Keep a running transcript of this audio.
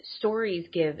stories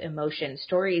give emotion.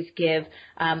 Stories give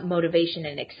motivation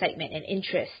and excitement and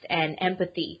interest and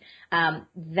empathy.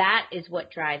 That is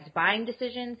what drives buying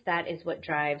decisions. That is what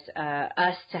drives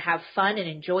us to have fun and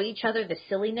enjoy each other. The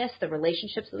silliness, the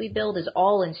relationships that we build is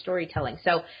all in storytelling.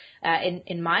 So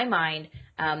in my mind,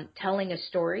 telling a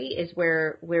story is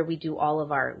where we do all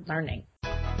of our learning.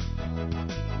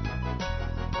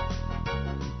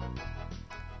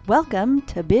 Welcome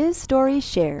to Biz Stories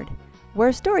Shared,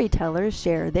 where storytellers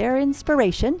share their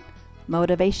inspiration,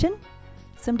 motivation,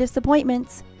 some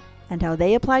disappointments, and how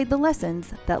they applied the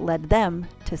lessons that led them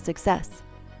to success.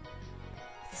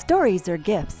 Stories are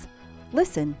gifts.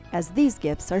 Listen as these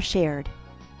gifts are shared.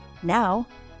 Now,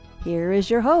 here is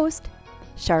your host,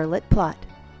 Charlotte Plott.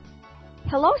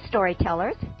 Hello,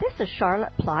 storytellers. This is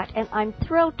Charlotte Plott, and I'm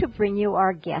thrilled to bring you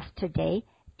our guest today,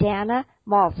 Dana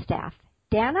Malstaff.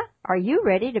 Dana, are you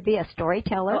ready to be a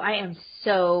storyteller? Oh, I am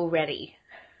so ready.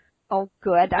 Oh,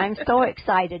 good. I'm so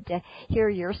excited to hear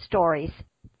your stories.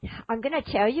 I'm going to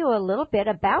tell you a little bit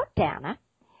about Dana.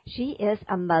 She is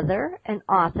a mother, an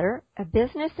author, a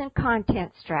business and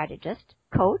content strategist,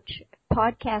 coach,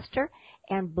 podcaster,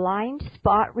 and blind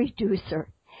spot reducer.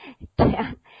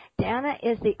 Dana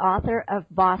is the author of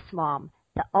Boss Mom,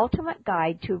 the ultimate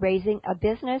guide to raising a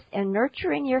business and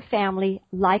nurturing your family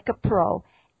like a pro,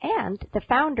 and the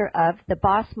founder of the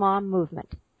Boss Mom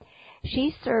movement.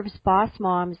 She serves boss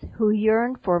moms who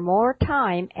yearn for more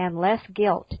time and less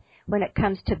guilt when it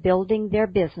comes to building their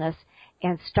business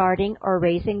and starting or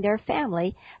raising their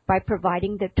family by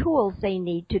providing the tools they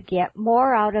need to get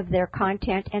more out of their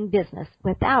content and business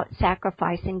without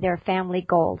sacrificing their family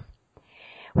goals.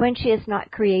 When she is not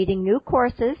creating new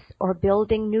courses or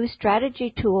building new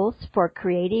strategy tools for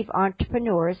creative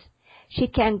entrepreneurs, she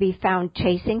can be found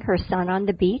chasing her son on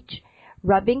the beach,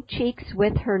 rubbing cheeks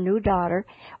with her new daughter,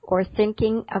 or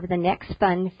thinking of the next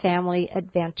fun family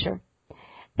adventure.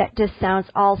 That just sounds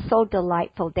all so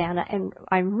delightful, Dana, and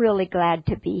I'm really glad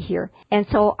to be here. And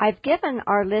so I've given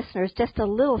our listeners just a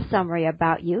little summary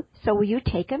about you. So will you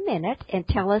take a minute and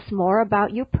tell us more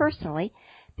about you personally,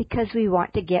 because we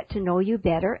want to get to know you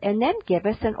better, and then give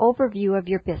us an overview of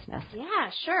your business.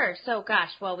 Yeah, sure. So,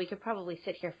 well, we could probably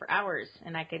sit here for hours,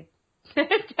 and I could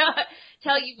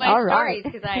tell you my stories,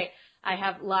 because I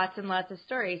have lots and lots of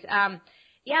stories.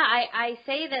 I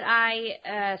say that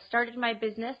I started my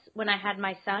business when I had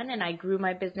my son, and I grew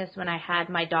my business when I had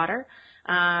my daughter.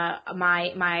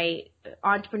 My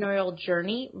entrepreneurial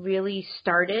journey really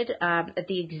started at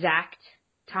the exact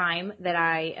time that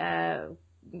I,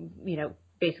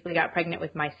 basically got pregnant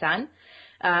with my son.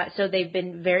 So they've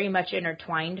been very much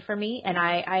intertwined for me, and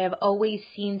I have always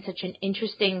seen such an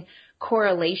interesting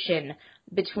correlation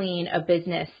between a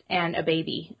business and a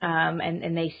baby,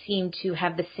 and they seem to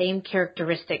have the same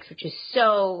characteristics, which is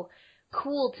so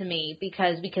cool to me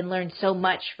because we can learn so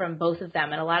much from both of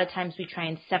them, and a lot of times we try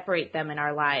and separate them in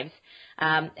our lives.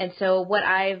 And so what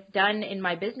I've done in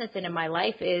my business and in my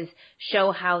life is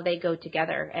show how they go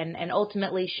together, and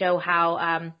ultimately show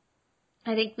how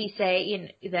I think we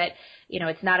say that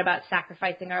it's not about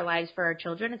sacrificing our lives for our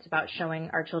children. It's about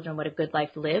showing our children what a good life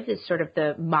lived is sort of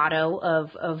the motto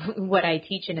of what I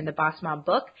teach in the Boss Mom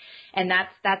book. And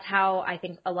that's how I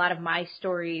think a lot of my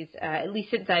stories, at least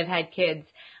since I've had kids,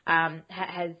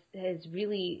 has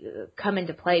really come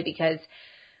into play, because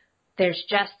there's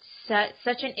just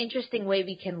such an interesting way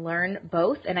we can learn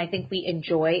both, and I think we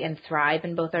enjoy and thrive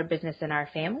in both our business and our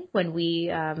family when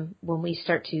we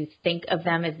start to think of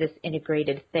them as this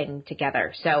integrated thing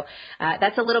together. So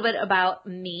that's a little bit about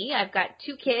me. I've got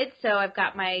 2 kids. So I've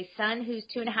got my son who's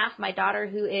 2.5, my daughter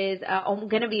who is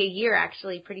going to be a year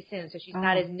actually pretty soon, so she's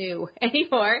not as new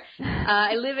anymore.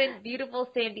 I live in beautiful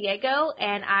San Diego,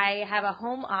 and I have a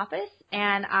home office,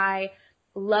 and I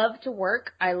love to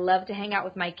work. I love to hang out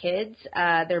with my kids.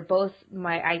 They're both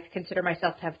I consider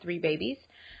myself to have 3 babies.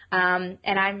 And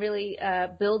I'm really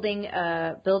building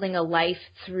a life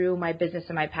through my business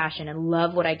and my passion, and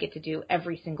love what I get to do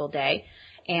every single day.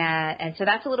 And so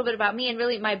that's a little bit about me. And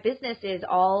really my business is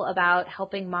all about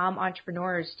helping mom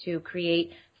entrepreneurs to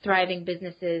create thriving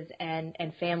businesses and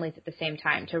families at the same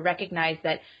time, to recognize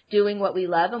that doing what we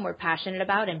love and we're passionate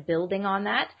about and building on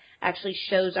that actually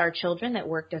shows our children that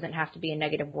work doesn't have to be a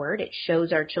negative word. It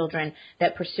shows our children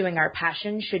that pursuing our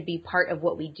passion should be part of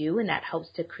what we do, and that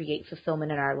helps to create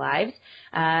fulfillment in our lives.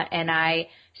 And I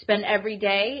spend every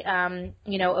day,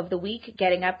 of the week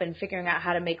getting up and figuring out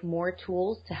how to make more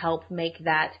tools to help make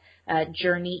that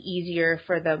journey easier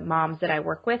for the moms that I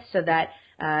work with, so that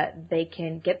they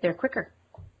can get there quicker.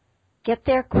 Get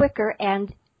there quicker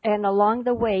and along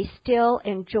the way still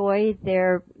enjoy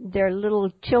their little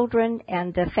children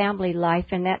and the family life,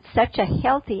 and that's such a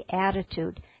healthy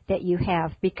attitude that you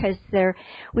have, because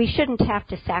we shouldn't have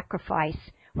to sacrifice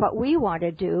what we want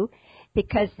to do,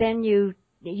 because then you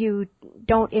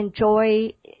don't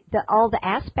enjoy all the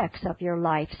aspects of your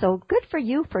life. So good for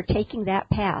you for taking that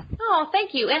path. Oh,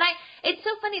 thank you. And it's so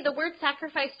funny, the word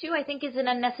sacrifice too, I think, is an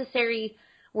unnecessary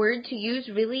word to use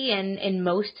really in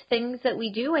most things that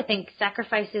we do. I think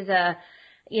sacrifice is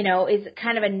is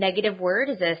kind of a negative word,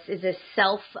 is a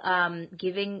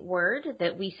self-giving word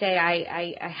that we say,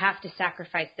 I have to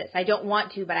sacrifice this. I don't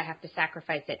want to, but I have to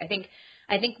sacrifice it. I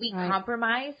think we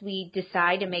compromise. We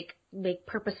decide to make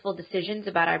purposeful decisions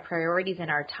about our priorities and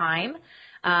our time.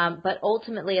 But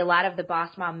ultimately, a lot of the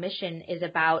Boss Mom mission is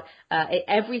about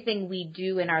everything we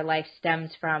do in our life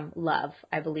stems from love.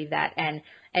 I believe that.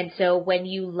 And so when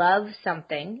you love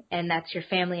something, and that's your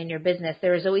family and your business,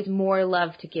 there is always more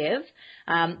love to give.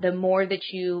 The more that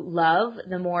you love,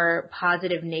 the more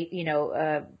positive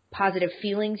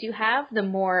feelings you have, the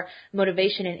more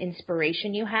motivation and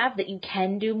inspiration you have, that you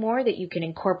can do more, that you can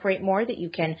incorporate more, that you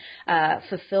can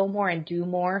fulfill more and do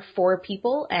more for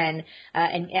people and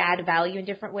add value in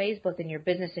different ways, both in your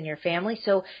business and your family.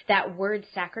 So that word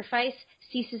sacrifice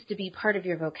ceases to be part of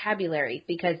your vocabulary,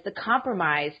 because the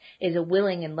compromise is a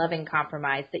willing and loving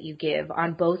compromise that you give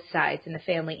on both sides, in the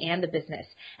family and the business.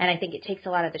 And I think it takes a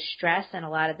lot of the stress and a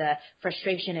lot of the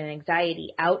frustration and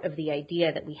anxiety out of the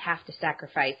idea that we have to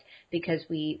sacrifice, because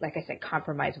we, like I said,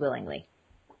 compromise willingly.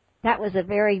 That was a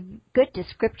very good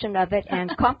description of it,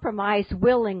 and compromise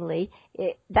willingly,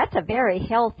 that's a very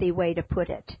healthy way to put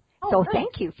it. Oh, so good.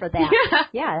 Thank you for that.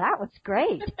 Yeah, that was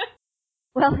great.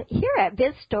 Well, here at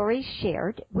Biz Stories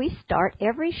Shared, we start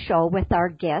every show with our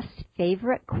guest's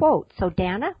favorite quote. So,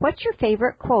 Dana, what's your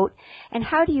favorite quote, and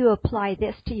how do you apply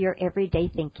this to your everyday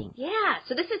thinking? Yeah,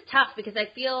 so this is tough, because I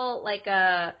feel like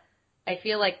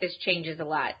this changes a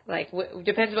lot. Like,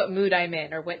 depends what mood I'm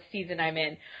in or what season I'm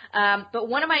in. But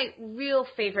one of my real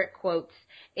favorite quotes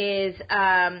is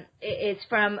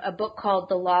from a book called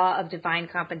The Law of Divine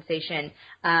Compensation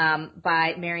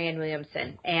by Marianne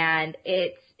Williamson. And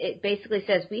it basically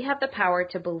says, we have the power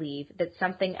to believe that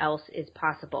something else is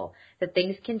possible, that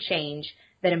things can change,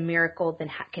 that a miracle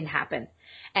can happen.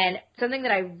 And something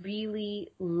that I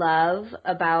really love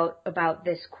about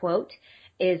this quote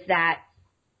is that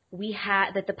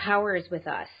that the power is with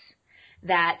us.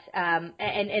 That and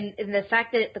the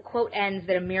fact that the quote ends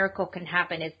that a miracle can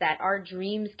happen is that our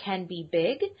dreams can be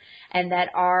big, and that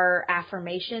our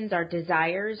affirmations, our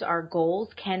desires, our goals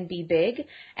can be big,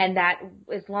 and that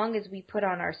as long as we put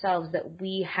on ourselves that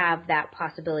we have that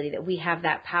possibility, that we have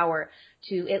that power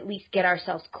to at least get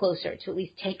ourselves closer, to at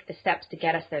least take the steps to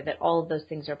get us there, that all of those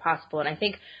things are possible. And I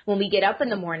think when we get up in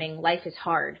the morning, life is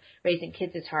hard. Raising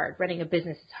kids is hard. Running a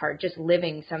business is hard. Just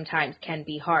living sometimes can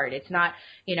be hard. It's not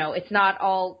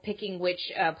all picking which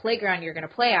playground you're going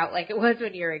to play out like it was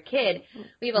when you were a kid.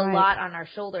 We have a lot on our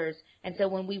shoulders. And so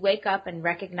when we wake up and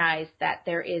recognize that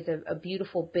there is a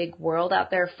beautiful big world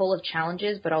out there full of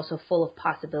challenges, but also full of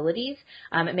possibilities,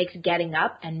 it makes getting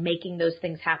up and making those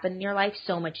things happen in your life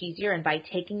so much easier. And by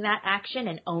taking that action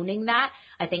and owning that,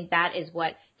 I think that is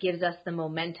what gives us the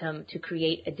momentum to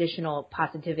create additional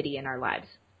positivity in our lives.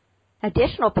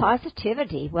 Additional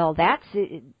positivity. Well, that's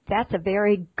a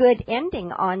very good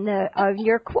ending on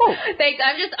your quote. Thanks.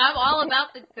 I'm all about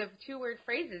the 2-word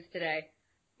phrases today.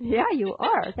 Yeah, you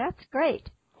are. That's great.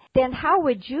 Then how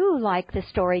would you like the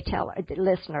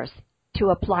listeners to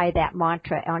apply that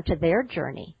mantra onto their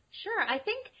journey? Sure. I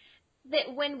think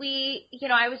that when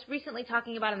I was recently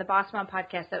talking about in the Boss Mom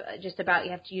podcast just about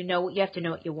you have to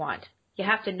know what you want. You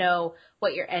have to know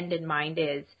what your end in mind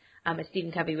is, as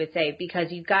Stephen Covey would say,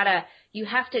 because you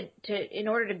have to in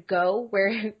order to go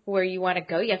where you want to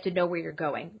go, you have to know where you're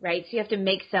going, right? So you have to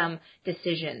make some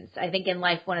decisions. I think in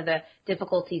life, one of the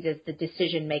difficulties is the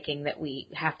decision making that we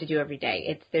have to do every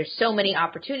day. There's so many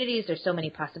opportunities, there's so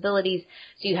many possibilities,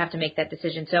 so you have to make that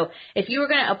decision. So if you were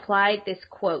going to apply this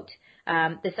quote,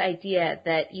 this idea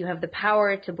that you have the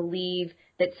power to believe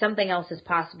that something else is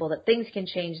possible, that things can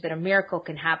change, that a miracle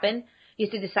can happen, you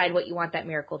have to decide what you want that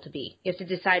miracle to be. You have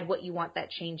to decide what you want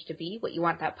that change to be, what you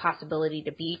want that possibility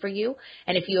to be for you.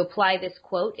 And if you apply this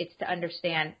quote, it's to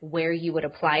understand where you would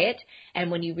apply it. And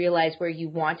when you realize where you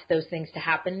want those things to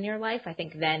happen in your life, I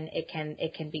think then it can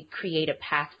create a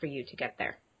path for you to get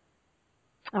there.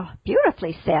 Oh,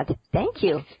 beautifully said. Thank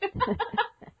you.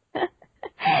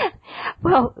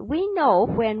 Well, we know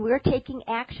when we're taking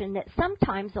action that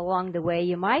sometimes along the way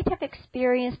you might have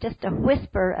experienced just a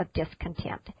whisper of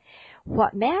discontent.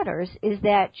 What matters is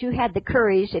that you had the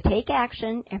courage to take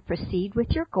action and proceed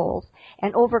with your goals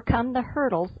and overcome the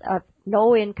hurdles of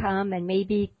no income and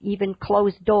maybe even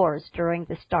closed doors during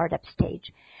the startup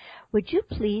stage. Would you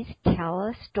please tell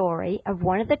a story of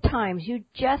one of the times you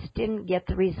just didn't get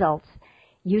the results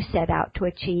you set out to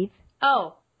achieve?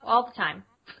 Oh, all the time.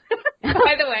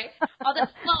 By the way,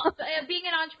 being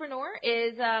an entrepreneur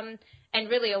is, and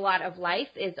really a lot of life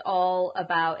is all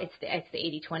about, it's the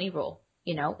 80-20 rule.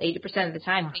 80% of the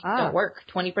time things don't work.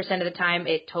 20% of the time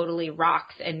it totally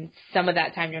rocks, and some of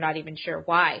that time you're not even sure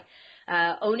why.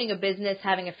 Owning a business,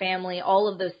 having a family, all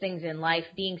of those things in life,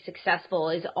 being successful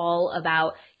is all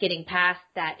about getting past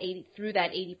that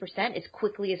 80% as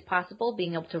quickly as possible,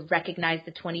 being able to recognize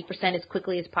the 20% as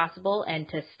quickly as possible, and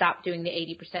to stop doing the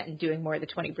 80% and doing more of the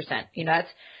 20%.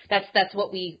 That's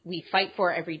what we fight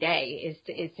for every day,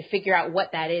 is to figure out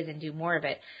what that is and do more of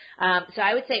it. So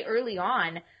I would say early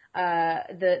on,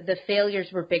 the failures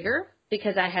were bigger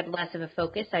because I had less of a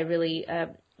focus. I really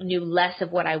knew less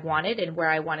of what I wanted and where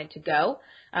I wanted to go.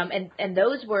 And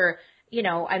those were,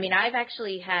 I've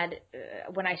actually had,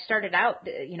 when I started out,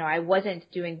 I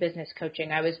wasn't doing business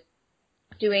coaching. I was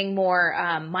doing more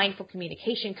mindful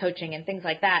communication coaching and things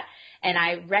like that. And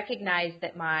I recognized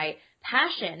that my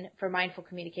passion for mindful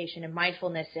communication and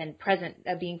mindfulness and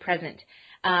being present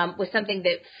was something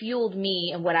that fueled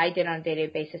me and what I did on a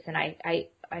day-to-day basis. And I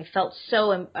felt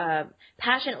so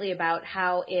passionately about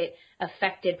how it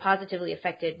positively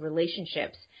affected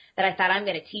relationships, that I thought, I'm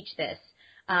going to teach this.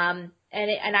 And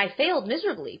I failed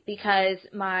miserably, because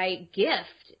my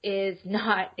gift is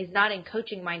not in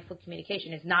coaching mindful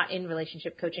communication, is not in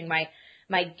relationship coaching.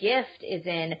 My gift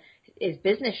is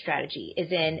business strategy,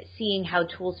 is in seeing how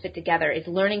tools fit together, is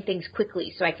learning things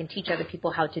quickly so I can teach other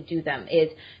people how to do them, is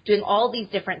doing all these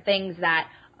different things that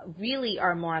really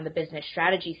are more on the business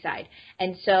strategy side.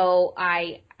 And so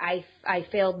I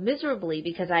failed miserably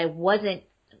because I wasn't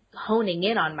honing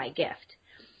in on my gift.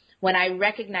 When I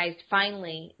recognized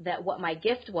finally that what my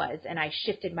gift was, and I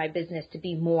shifted my business to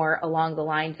be more along the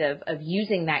lines of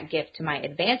using that gift to my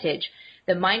advantage,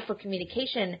 the mindful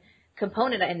communication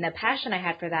component and the passion I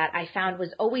had for that, I found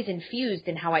was always infused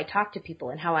in how I talk to people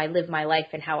and how I live my life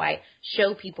and how I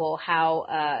show people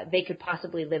how they could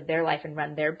possibly live their life and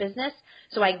run their business.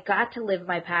 So I got to live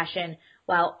my passion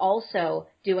while also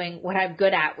doing what I'm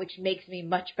good at, which makes me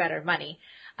much better money.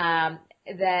 And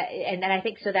then I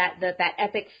think so that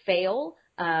epic fail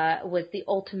was the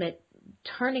ultimate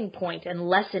turning point and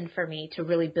lesson for me to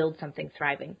really build something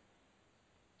thriving.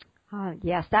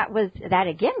 Yes, that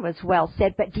again was well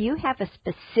said. But do you have a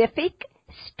specific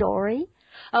story?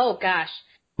 Oh gosh,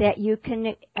 that you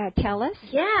can tell us?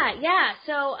 Yeah.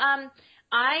 So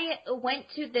I went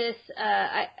to this.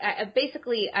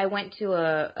 I went to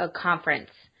a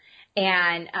conference,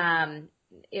 and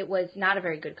it was not a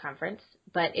very good conference.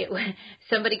 But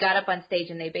somebody got up on stage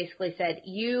and they basically said,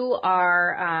 "You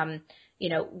are,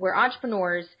 we're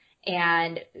entrepreneurs,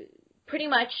 and pretty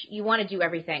much you want to do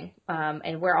everything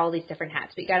and wear all these different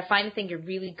hats, but you got to find the thing you're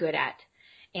really good at,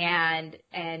 and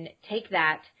take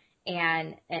that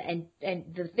and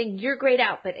the thing you're great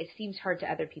at, but it seems hard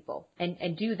to other people,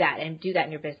 and do that in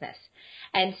your business."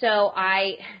 And so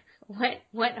I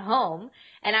went home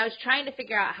and I was trying to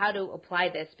figure out how to apply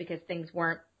this because things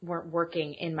weren't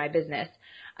working in my business.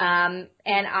 And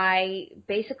I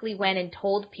basically went and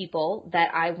told people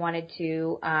that I wanted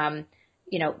to,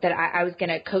 that I was going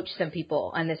to coach some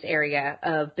people on this area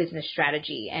of business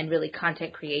strategy and really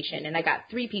content creation. And I got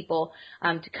 3 people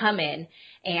to come in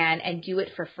and do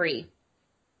it for free.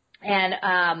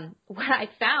 And what I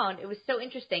found, it was so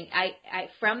interesting.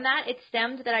 From that, it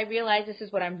stemmed that I realized this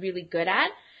is what I'm really good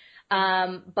at.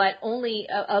 But only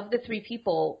of the 3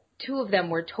 people, 2 of them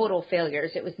were total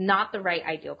failures. It was not the right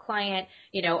ideal client.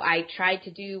 I tried to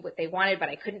do what they wanted, but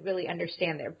I couldn't really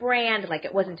understand their brand. Like,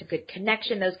 it wasn't a good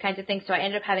connection, those kinds of things. So I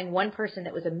ended up having 1 person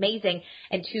that was amazing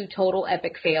and 2 total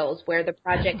epic fails where the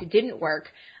project didn't work.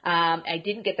 I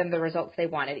didn't get them the results they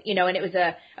wanted, and it was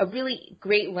a really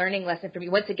great learning lesson for me.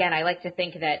 Once again, I like to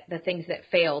think that the things that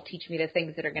fail teach me the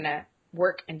things that are going to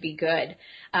work and be good.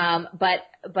 But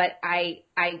I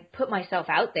put myself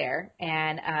out there,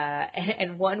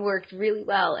 and 1 worked really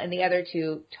well and the other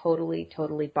 2 totally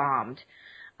bombed.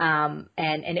 And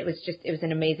it was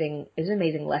an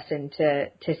amazing lesson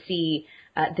to see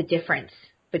the difference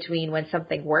between when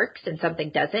something works and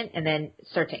something doesn't, and then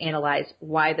start to analyze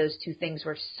why those 2 things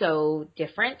were so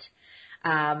different,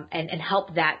 and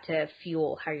help that to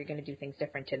fuel how you're going to do things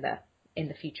different in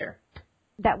the future.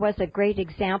 That was a great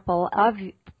example of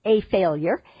a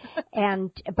failure,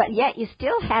 but yet you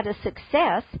still had a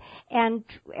success, and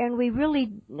we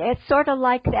really, it's sort of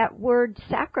like that word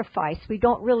sacrifice. We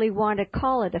don't really want to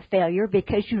call it a failure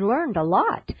because you learned a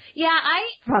lot. Yeah,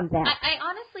 from that. I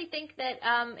honestly think that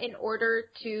in order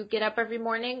to get up every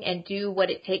morning and do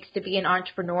what it takes to be an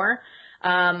entrepreneur,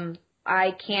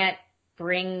 I can't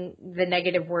bring the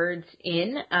negative words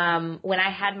in. When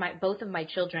I had both of my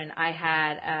children,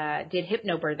 I did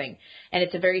hypnobirthing, and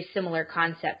it's a very similar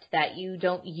concept that you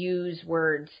don't use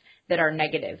words that are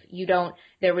negative.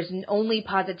 There was only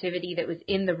positivity that was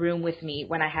in the room with me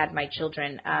when I had my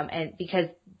children, and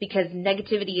because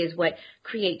negativity is what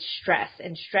creates stress,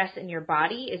 and stress in your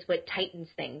body is what tightens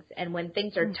things. And when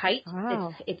things are tight,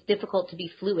 it's difficult to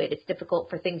be fluid. It's difficult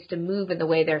for things to move in the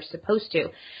way they're supposed to.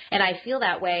 And I feel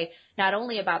that way not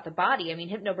only about the body. I mean,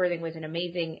 hypnobirthing was an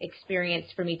amazing experience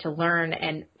for me to learn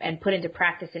and put into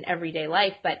practice in everyday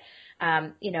life, but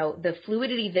the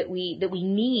fluidity that we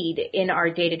need in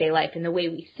our day-to-day life, in the way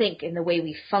we think, in the way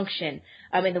we function,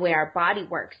 in the way our body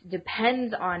works,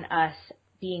 depends on us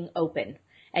being open.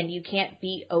 And you can't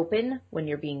be open when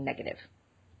you're being negative.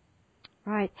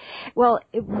 Right. Well,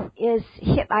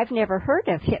 I've never heard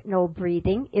of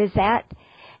hypnobreathing. Is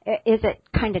it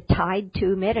kind of tied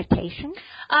to meditation?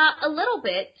 A little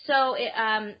bit. So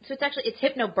it's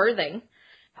hypnobirthing.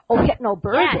 Oh,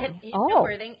 hypnobirthing. Yeah,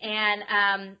 hypnobirthing.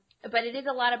 And but it is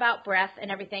a lot about breath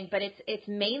and everything. But it's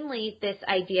mainly this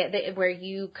idea that where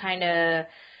you kind of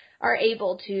are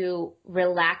able to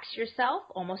relax yourself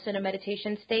almost in a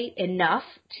meditation state enough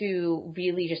to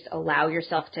really just allow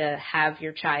yourself to have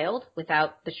your child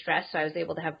without the stress. So I was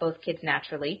able to have both kids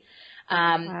naturally.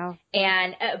 Wow.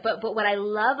 And but what I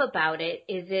love about it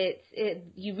is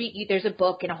there's a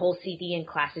book and a whole CD and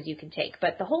classes you can take,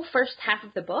 but the whole first half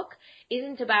of the book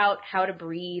isn't about how to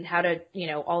breathe, how to,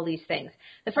 all these things.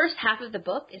 The first half of the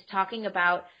book is talking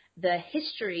about the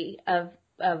history of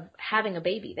having a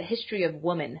baby, the history of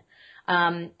woman,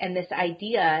 and this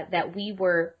idea that we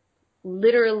were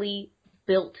literally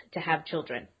built to have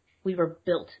children. We were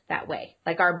built that way.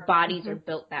 Like our bodies are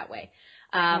built that way.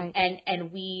 Right.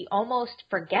 And we almost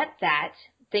forget that,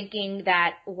 thinking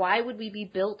that why would we be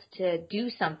built to do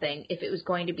something if it was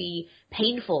going to be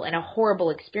painful and a horrible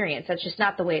experience? That's just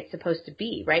not the way it's supposed to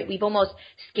be, right? We've almost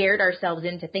scared ourselves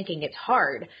into thinking it's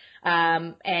hard.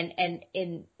 And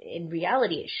in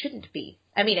reality, it shouldn't be.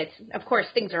 I mean, of course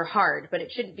things are hard, but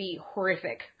it shouldn't be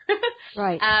horrific.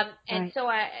 Right. So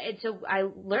I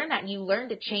learned that, and you learn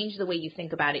to change the way you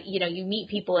think about it. You meet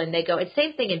people and they go, it's the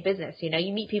same thing in business.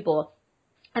 You meet people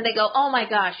and they go, oh my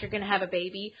gosh, you're going to have a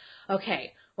baby.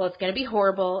 Okay. Well, it's going to be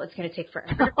horrible. It's going to take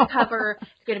forever to recover.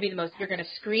 It's going to be you're going to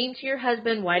scream to your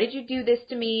husband, why did you do this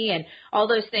to me? And all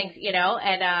those things,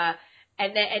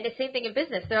 and the same thing in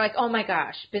business. They're like, oh my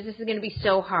gosh, business is going to be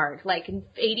so hard. Like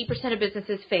 80% of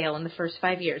businesses fail in the first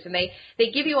 5 years. And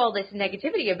they give you all this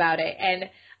negativity about it.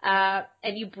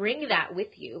 And you bring that with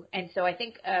you. And so I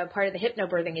think part of the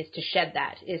hypnobirthing is to shed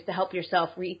that, is to help yourself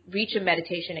reach a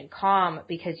meditation and calm,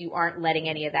 because you aren't letting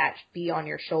any of that be on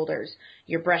your shoulders.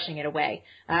 You're brushing it away.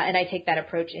 And I take that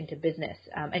approach into business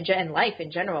and life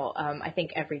in general, I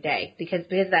think every day, because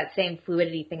that same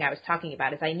fluidity thing I was talking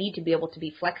about is I need to be able to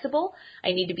be flexible.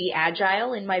 I need to be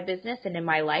agile in my business and in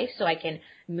my life so I can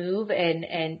move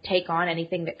and take on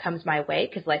anything that comes my way,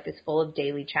 because life is full of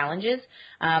daily challenges,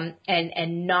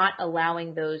 and not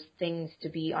allowing those things to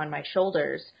be on my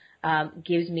shoulders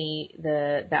gives me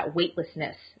that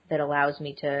weightlessness that allows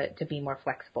me to be more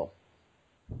flexible.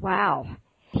 Wow.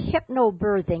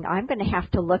 Hypnobirthing. I'm going to have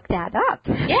to look that up.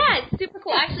 Yeah, it's super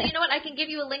cool. Actually, you know what? I can give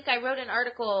you a link. I wrote an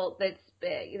article that's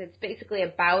basically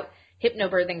about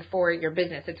hypnobirthing for your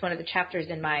business. It's one of the chapters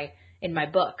in my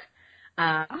book.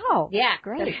 Yeah,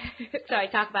 great. So I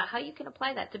talk about how you can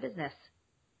apply that to business.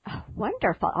 Oh,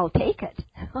 wonderful. I'll take it.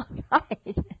 All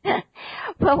right.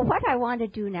 Well, what I want to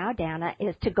do now, Dana,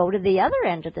 is to go to the other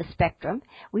end of the spectrum.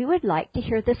 We would like to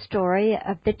hear the story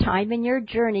of the time in your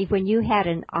journey when you had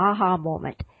an aha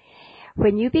moment,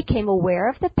 when you became aware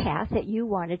of the path that you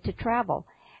wanted to travel.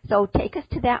 So take us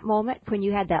to that moment when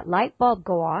you had that light bulb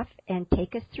go off, and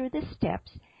take us through the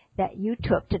steps that you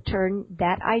took to turn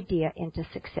that idea into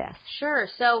success. Sure.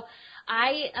 So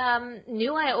I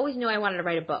always knew I wanted to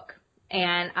write a book.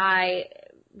 And I,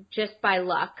 just by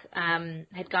luck,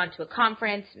 had gone to a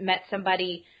conference, met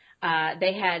somebody. We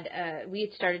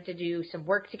had started to do some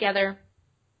work together,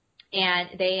 and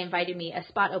they invited me. A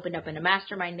spot opened up in a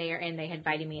mastermind there, and they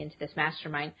invited me into this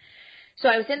mastermind. So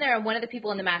I was in there, and one of the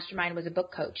people in the mastermind was a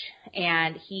book coach,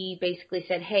 and he basically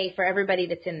said, hey, for everybody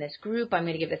that's in this group, I'm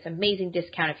going to give this amazing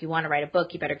discount. If you want to write a book,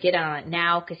 you better get on it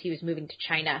now, because he was moving to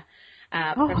China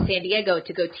from San Diego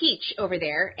to go teach over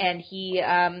there, and he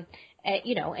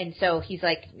and so he's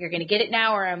like, you're going to get it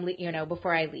now or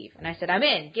before I leave. And I said, I'm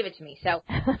in, give it to me. So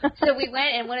we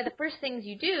went, and one of the first things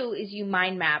you do is you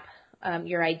mind map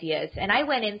your ideas. And I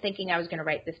went in thinking I was going to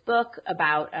write this book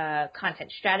about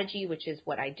content strategy, which is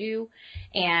what I do,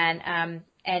 and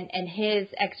his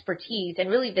expertise and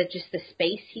really just the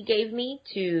space he gave me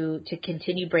to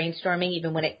continue brainstorming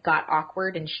even when it got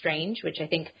awkward and strange, which I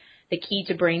think the key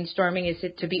to brainstorming is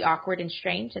to be awkward and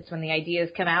strange. That's when the ideas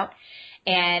come out.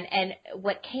 And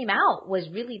what came out was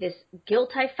really this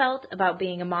guilt I felt about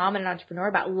being a mom and an entrepreneur,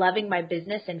 about loving my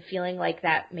business and feeling like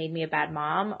that made me a bad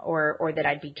mom, or that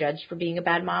I'd be judged for being a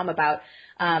bad mom, about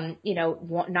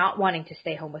not wanting to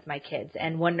stay home with my kids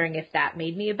and wondering if that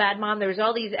made me a bad mom. There was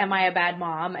all these, am I a bad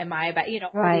mom? Am I a bad,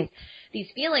 right. these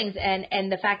feelings,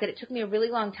 and the fact that it took me a really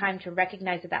long time to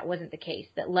recognize that wasn't the case,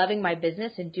 that loving my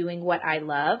business and doing what I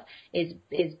love is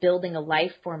building a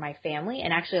life for my family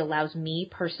and actually allows me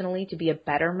personally to be a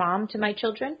better mom to my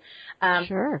children.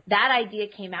 Sure. That idea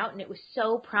came out, and it was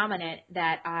so prominent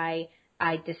that I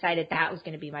decided that was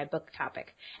going to be my book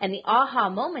topic. And the aha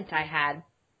moment I had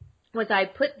was I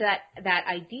put that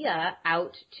idea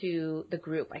out to the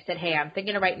group. I said, hey, I'm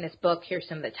thinking of writing this book. Here's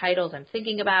some of the titles I'm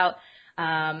thinking about.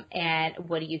 And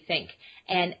what do you think?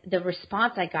 And the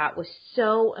response I got was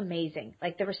so amazing.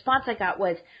 Like, the response I got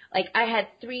was, like, I had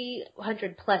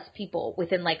 300 plus people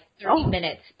within like 30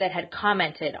 minutes that had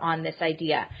commented on this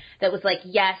idea that was like,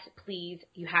 yes, please,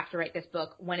 you have to write this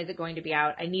book. When is it going to be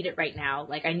out? I need it right now.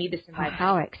 Like, I need this in my life.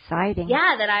 How exciting.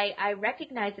 Yeah, that I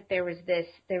recognized that there was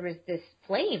this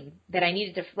flame that I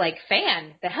needed to like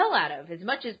fan the hell out of as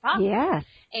much as possible. Yes.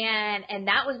 And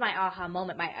that was my aha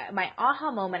moment. My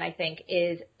aha moment, I think,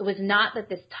 was not that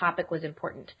this topic was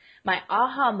important. My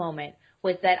aha moment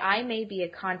was that I may be a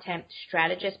content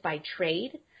strategist by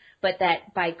trade, but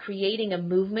that by creating a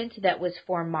movement that was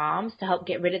for moms to help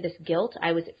get rid of this guilt,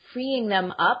 I was freeing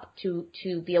them up to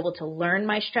be able to learn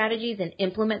my strategies and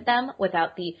implement them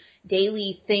without the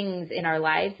daily things in our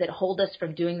lives that hold us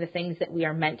from doing the things that we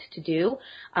are meant to do,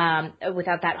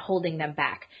 without that holding them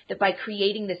back. That by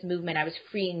creating this movement, I was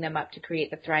freeing them up to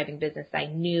create the thriving business I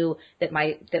knew that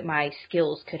my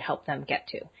skills could help them get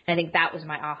to. And I think that was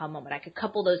my aha moment. I could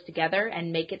couple those together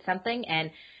and make it something.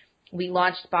 And we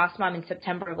launched Boss Mom in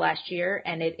September of last year,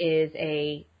 and it is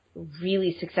a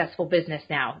really successful business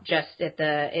now, just at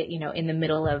in the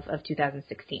middle of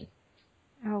 2016.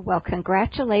 Oh, well,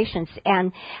 congratulations.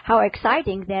 And how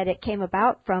exciting that it came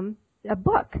about from a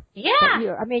book.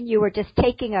 Yeah. You were just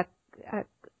taking a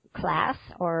class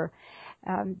or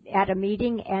at a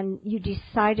meeting, and you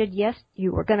decided, yes,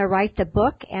 you were going to write the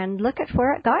book, and look at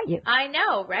where it got you. I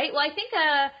know, right? Well, I think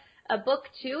a book,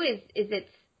 too, is it's,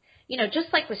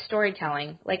 just like with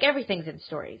storytelling, like everything's in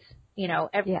stories.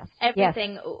 Everything.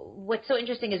 Yes. What's so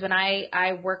interesting is when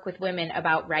I work with women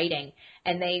about writing,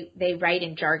 and they write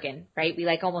in jargon, right? We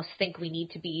like almost think we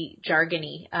need to be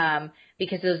jargony,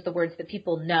 because those are the words that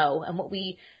people know. And what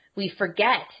we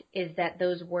forget is that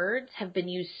those words have been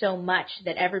used so much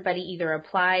that everybody either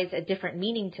applies a different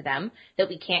meaning to them that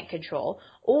we can't control,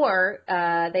 or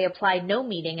they apply no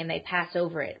meaning and they pass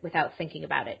over it without thinking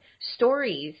about it.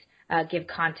 Stories give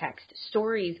context.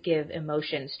 Stories give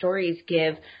emotion. Stories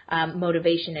give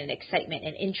motivation and excitement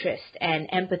and interest and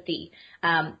empathy.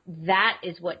 That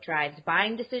is what drives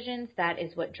buying decisions. That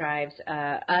is what drives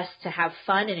us to have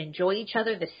fun and enjoy each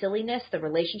other. The silliness, the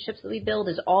relationships that we build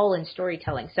is all in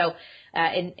storytelling. So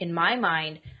in my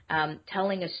mind,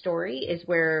 telling a story is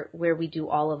where we do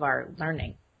all of our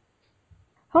learning.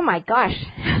 Oh, my gosh.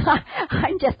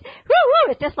 I'm just,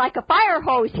 it's just like a fire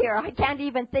hose here. I can't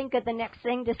even think of the next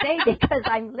thing to say because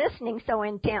I'm listening so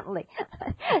intently.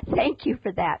 Thank you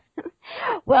for that.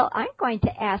 Well, I'm going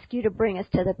to ask you to bring us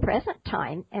to the present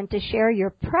time and to share your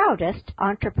proudest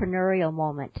entrepreneurial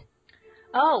moment.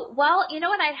 Oh, well, you know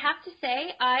what? I'd have to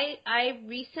say I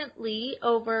recently,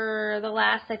 over the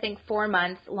last, I think, 4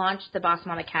 months, launched the Boss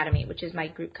Mom Academy, which is my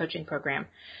group coaching program.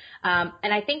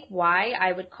 And I think why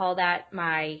I would call that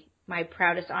my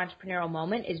proudest entrepreneurial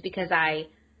moment is because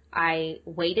I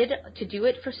waited to do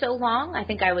it for so long. I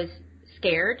think I was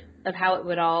scared of how it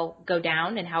would all go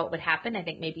down and how it would happen. I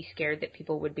think maybe scared that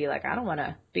people would be like, I don't want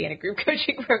to be in a group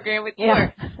coaching program with you. Yeah.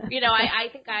 I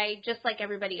think I, just like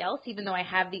everybody else, even though I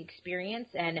have the experience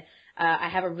and I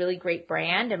have a really great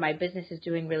brand and my business is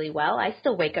doing really well, I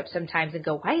still wake up sometimes and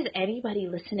go, why is anybody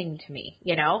listening to me?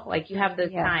 Like you have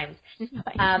those times.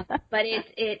 But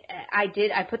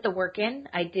I put the work in.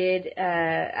 I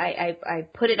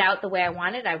put it out the way I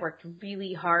wanted. I worked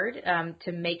really hard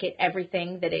to make it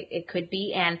everything that it could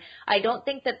be. And I don't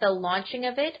think that the launching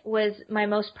of it was my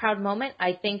most proud moment.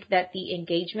 I think that the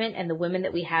engagement and the women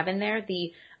that we have in there,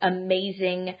 the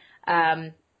amazing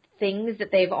things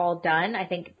that they've all done, I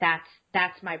think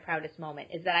that's my proudest moment,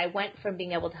 is that I went from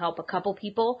being able to help a couple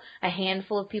people, a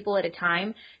handful of people at a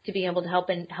time, to being able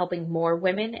to helping more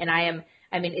women. And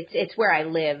it's where I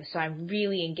live, so I'm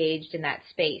really engaged in that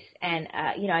space. And,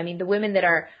 the women that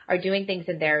are doing things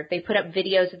in there, they put up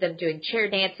videos of them doing chair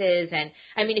dances. And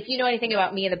if you know anything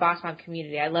about me in the Boss Mom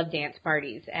community, I love dance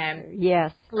parties and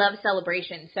yes, love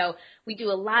celebration. So we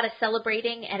do a lot of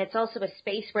celebrating, and it's also a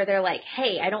space where they're like,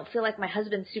 hey, I don't feel like my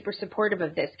husband's super supportive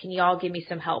of this. Can you all give me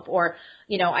some help? Or,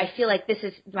 I feel like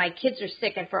my kids are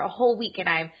sick and for a whole week and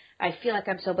I feel like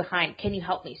I'm so behind. Can you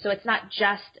help me? So it's not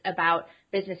just about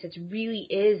business. It really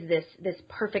is this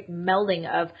perfect melding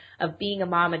of being a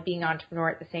mom and being an entrepreneur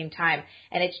at the same time.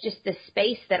 And it's just this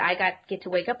space that I get to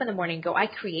wake up in the morning and go, I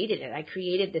created it. I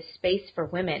created this space for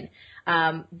women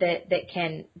that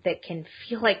can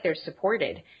feel like they're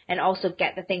supported and also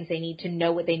get the things they need to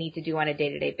know what they need to do on a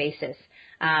day-to-day basis.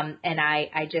 And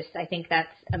I think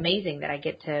that's amazing that I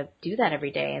get to do that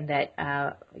every day, and that,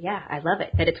 I love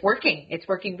it, that it's working. It's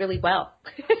working really well.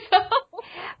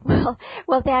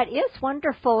 Well, that is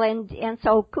wonderful, and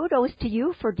so kudos to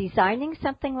you for designing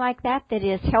something like that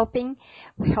is helping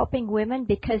women,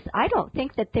 because I don't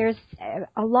think that there's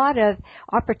a lot of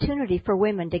opportunity for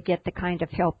women to get the kind of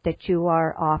help that you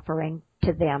are offering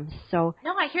to them. So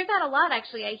no, I hear that a lot,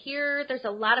 actually. I hear there's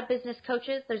a lot of business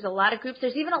coaches, there's a lot of groups,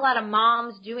 there's even a lot of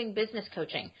moms doing business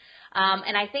coaching.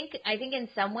 And I think in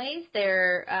some ways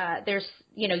I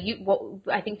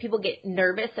think people get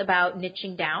nervous about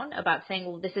niching down, about saying,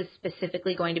 well, this is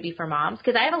specifically going to be for moms.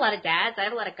 Because I have a lot of dads, I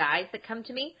have a lot of guys that come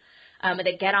to me,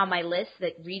 that get on my list,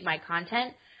 that read my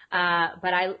content.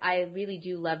 But I really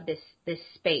do love this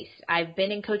space. I've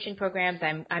been in coaching programs.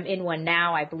 I'm in one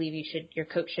now. I believe your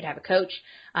coach should have a coach.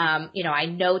 I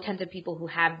know tons of people who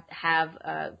have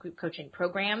group coaching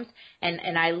programs,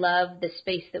 and I love the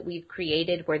space that we've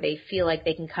created where they feel like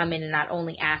they can come in and not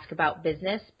only ask about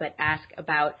business, but ask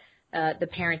about the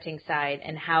parenting side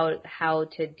and how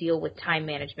to deal with time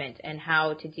management and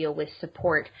how to deal with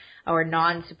support or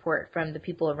non-support from the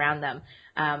people around them.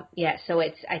 So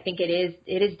I think it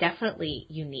is definitely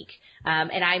unique.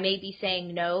 And I may be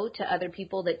saying no to other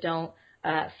people that don't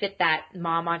fit that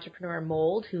mom entrepreneur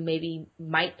mold, who maybe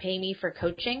might pay me for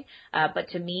coaching. But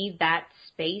to me, that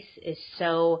space is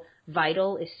so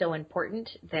vital, is so important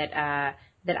that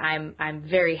I'm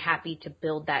very happy to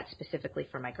build that specifically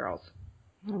for my girls.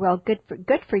 Well, good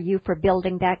for you for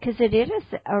building that, because it is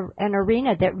an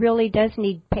arena that really does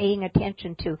need paying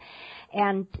attention to.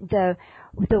 And the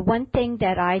one thing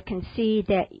that I can see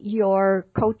that your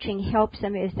coaching helps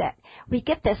them is that we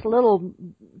get this little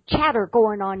chatter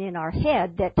going on in our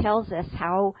head that tells us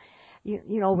how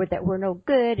that we're no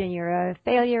good and you're a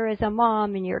failure as a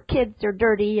mom and your kids are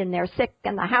dirty and they're sick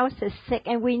and the house is sick,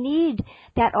 and we need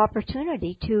that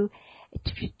opportunity to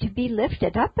be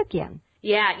lifted up again.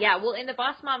 Yeah. Well, in the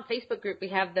Boss Mom Facebook group, we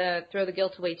have the Throw the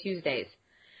Guilt Away Tuesdays,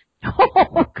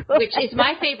 which is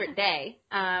my favorite day.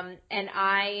 And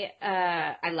I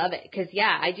love it because,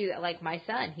 I do that. Like my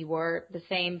son, he wore the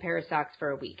same pair of socks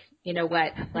for a week. You know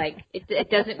what? Like,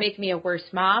 it doesn't make me a worse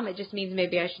mom. It just means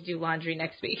maybe I should do laundry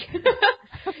next week. And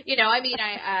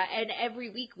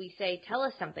every week we say, tell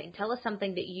us something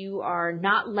that you are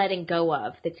not letting go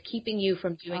of, that's keeping you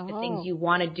from doing the things you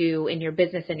want to do in your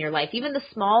business and your life, even the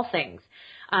small things.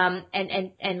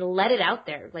 And let it out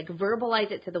there, like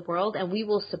verbalize it to the world, and we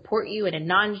will support you in a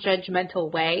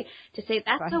non-judgmental way to say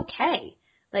that's okay.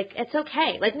 Like, it's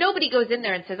okay. Like, nobody goes in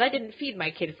there and says, I didn't feed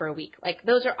my kid for a week. Like,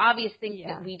 those are obvious things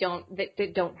that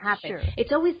don't happen. Sure.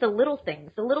 It's always the little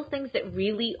things that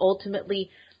really ultimately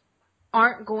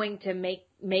aren't going to make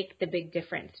the big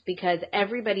difference, because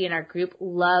everybody in our group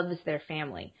loves their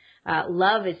family.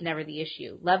 Love is never the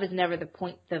issue. Love is never the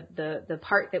point, the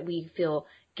part that we feel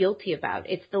guilty about.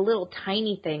 It's the little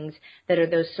tiny things that are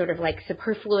those sort of like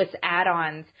superfluous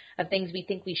add-ons of things we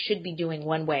think we should be doing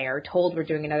one way, or told we're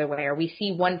doing another way, or we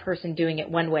see one person doing it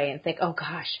one way and think, oh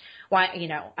gosh, why,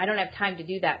 I don't have time to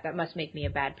do that. That must make me a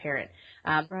bad parent.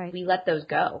 We let those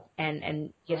go.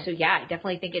 And so I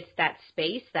definitely think it's that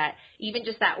space that even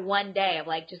just that one day of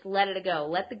like, just let it go,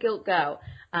 let the guilt go,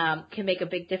 can make a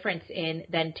big difference in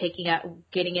then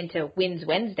getting into Wins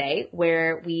Wednesday,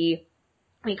 where we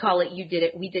call it, you did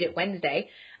it, we did it Wednesday,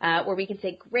 where we can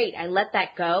say, great, I let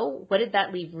that go. What did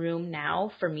that leave room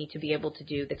now for me to be able to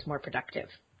do that's more productive?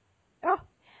 Oh,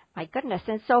 my goodness.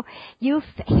 And so you've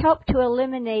helped to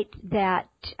eliminate that,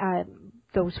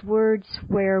 those words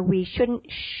where we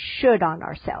should on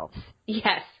ourselves.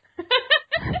 Yes.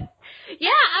 Yeah,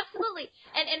 absolutely.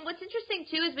 And what's interesting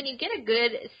too is when you get a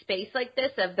good space like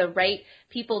this of the right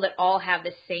people that all have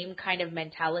the same kind of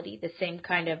mentality, the same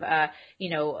kind of,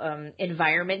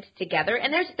 environment together.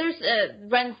 And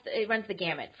it runs the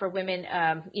gamut for women,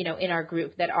 in our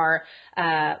group that are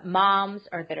moms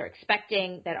or that are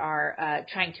expecting, that are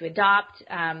trying to adopt.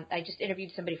 I just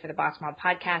interviewed somebody for the Boss Mom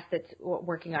podcast that's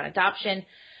working on adoption.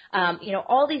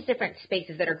 All these different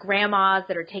spaces that are grandmas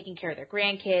that are taking care of their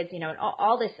grandkids, and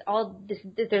all this,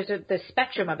 there's the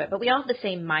spectrum of it, but we all have the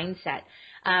same mindset.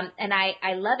 And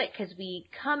I love it because we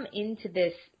come into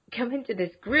this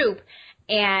group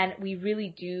and we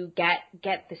really do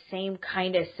get the same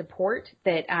kind of support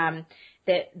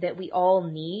that we all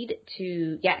need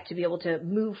to be able to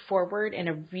move forward in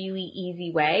a really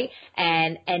easy way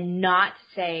and not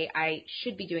say, I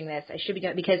should be doing this, I should be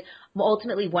doing it, because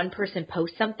ultimately one person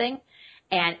posts something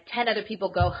and 10 other people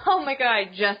go, oh my God, I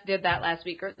just did that last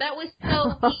week, or that was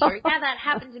so me, or yeah, that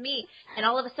happened to me. And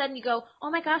all of a sudden you go, oh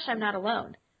my gosh, I'm not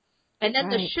alone. And then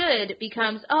the should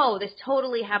becomes, oh, this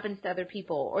totally happens to other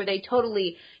people, or they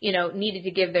totally, needed to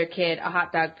give their kid a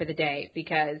hot dog for the day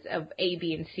because of A,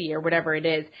 B, and C, or whatever it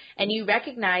is. And you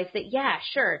recognize that, yeah,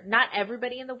 sure, not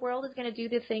everybody in the world is going to do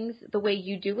the things the way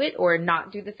you do it, or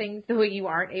not do the things the way you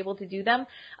aren't able to do them,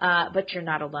 but you're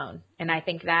not alone. And I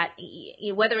think that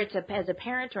whether it's as a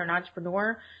parent or an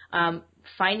entrepreneur,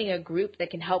 finding a group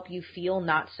that can help you feel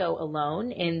not so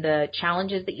alone in the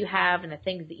challenges that you have and the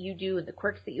things that you do and the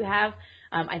quirks that you have.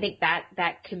 I think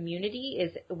that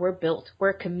community we're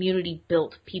a community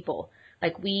built people.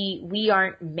 Like we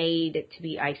aren't made to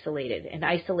be isolated, and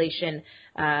isolation,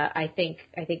 I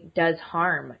think does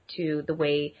harm to the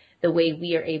way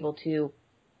we are able to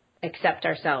accept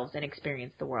ourselves and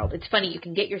experience the world. It's funny, you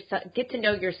can get to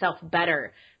know yourself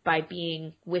better by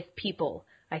being with people,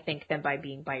 I think, than by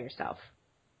being by yourself.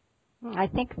 I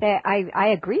think that I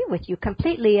agree with you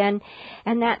completely, and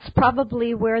that's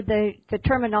probably where the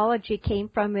terminology came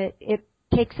from. It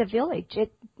takes a village.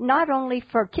 It not only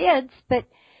for kids, but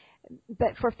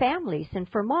for families and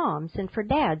for moms and for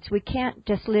dads. We can't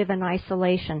just live in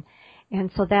isolation,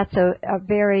 and so that's a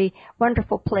very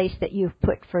wonderful place that you've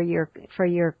put for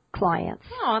your clients.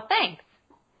 Oh, thanks.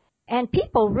 And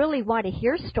people really want to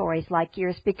hear stories like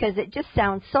yours because it just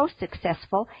sounds so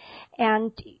successful,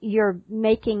 and you're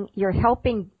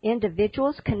helping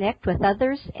individuals connect with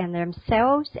others and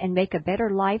themselves and make a better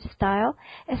lifestyle,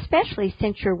 especially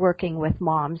since you're working with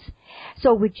moms.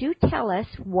 So would you tell us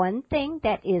one thing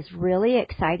that is really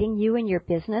exciting you in your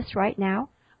business right now?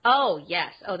 Oh,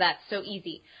 yes. Oh, that's so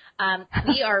easy.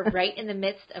 We are right in the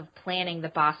midst of planning the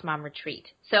Boss Mom Retreat.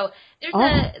 So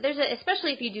there's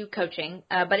especially if you do coaching,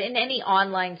 but in any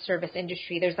online service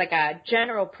industry, there's like a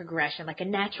general progression, like a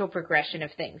natural progression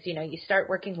of things. You start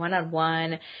working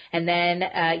one-on-one, and then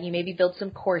you maybe build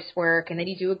some coursework, and then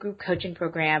you do a group coaching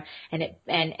program, and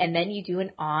then you do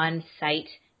an on-site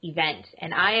event.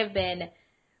 And I have been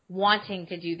wanting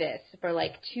to do this for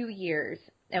like 2 years.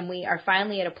 And we are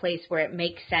finally at a place where it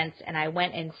makes sense. And I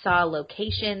went and saw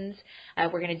locations.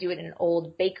 We're going to do it in an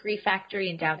old bakery factory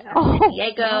in downtown San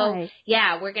Diego. Nice.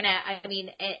 Yeah,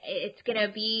 it's going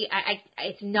to be,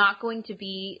 it's not going to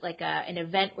be like an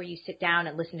event where you sit down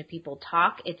and listen to people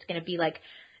talk. It's going to be like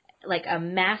a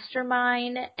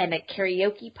mastermind and a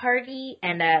karaoke party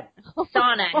and a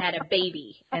sauna had a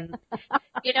baby. And,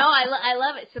 I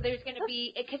love it. So there's going to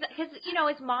be, because,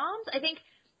 as moms, I think,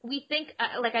 we think,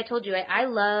 like I told you, I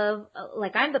love,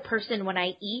 like I'm the person when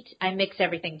I eat, I mix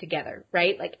everything together,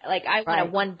 right? Like I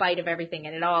want one bite of everything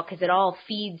and because it all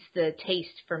feeds the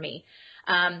taste for me.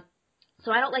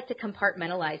 So I don't like to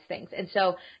compartmentalize things. And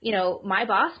so, my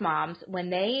boss moms, when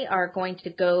they are going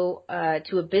to go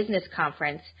to a business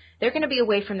conference, they're going to be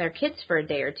away from their kids for a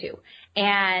day or two.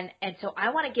 And so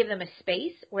I want to give them a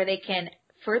space where they can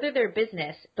further their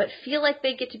business, but feel like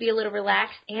they get to be a little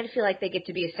relaxed and feel like they get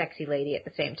to be a sexy lady at the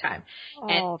same time.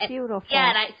 Oh, beautiful.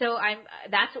 Yeah,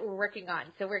 that's what we're working on.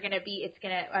 So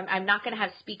I'm not going to have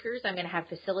speakers. I'm going to have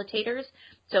facilitators.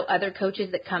 So other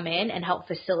coaches that come in and help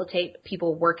facilitate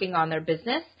people working on their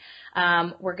business.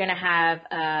 We're going to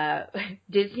have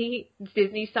Disney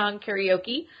song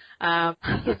karaoke.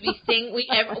 Because we sing,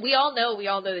 we all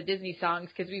know the Disney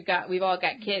songs because we've all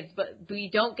got kids, but we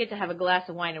don't get to have a glass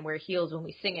of wine and wear heels when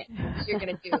we sing it. So you're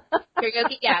gonna do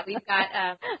karaoke. Yeah, we've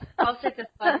got all sorts of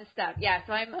fun stuff. Yeah,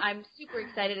 so I'm super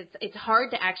excited. It's hard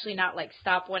to actually not like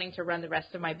stop wanting to run the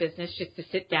rest of my business just to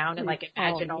sit down and like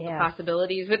imagine all the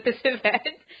possibilities with this event.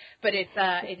 But it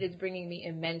is bringing me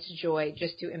immense joy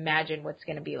just to imagine what's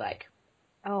going to be like.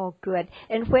 Oh, good.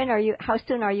 And how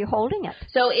soon are you holding it?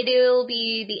 So it'll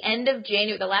be the end of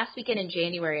January, the last weekend in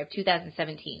January of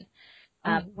 2017.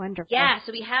 Wonderful. Yeah,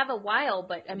 so we have a while,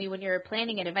 but I mean, when you're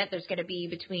planning an event, there's going to be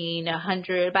between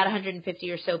about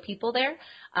 150 or so people there. It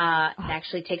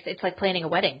actually it's like planning a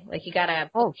wedding. Like you got to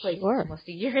book places almost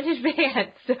a year in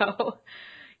advance. So.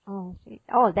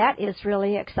 That is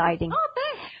really exciting. Oh,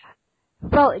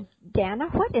 thanks. Well, Dana,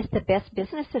 what is the best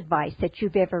business advice that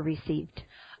you've ever received?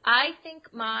 I think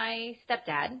my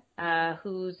stepdad,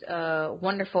 who's a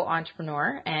wonderful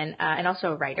entrepreneur and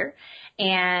also a writer,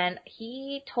 and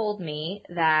he told me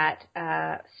that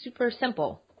super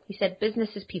simple. He said, "Business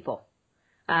is people,"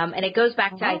 and it goes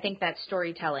back to I think that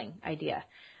storytelling idea.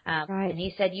 Right. And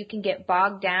he said you can get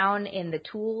bogged down in the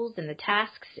tools and the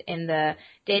tasks, in the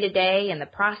day-to-day, and the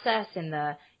process, and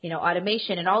the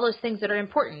automation, and all those things that are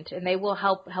important, and they will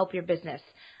help your business.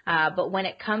 But when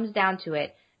it comes down to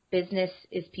it, business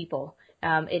is people.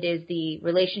 It is the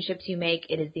relationships you make.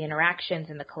 It is the interactions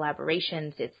and the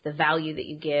collaborations. It's the value that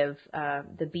you give,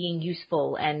 the being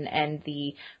useful, and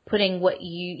the putting what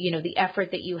the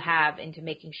effort that you have into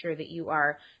making sure that you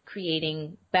are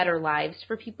creating better lives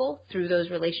for people through those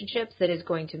relationships that is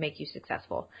going to make you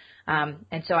successful.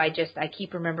 And so I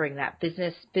keep remembering that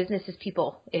business is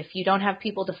people. If you don't have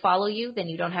people to follow you, then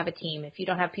you don't have a team. If you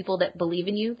don't have people that believe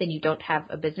in you, then you don't have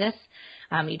a business.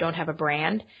 You don't have a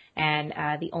brand. And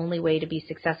the only way to be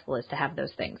successful is to have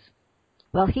those things.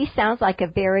 Well, he sounds like a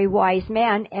very wise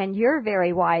man, and you're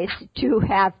very wise to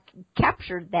have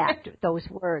captured those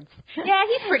words. Yeah,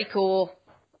 he's pretty cool.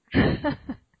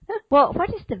 Well, what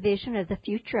is the vision of the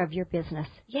future of your business?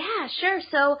 Yeah, sure.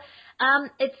 So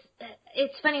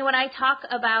it's funny when I talk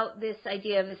about this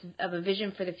idea of a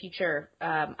vision for the future.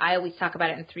 I always talk about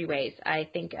it in three ways. I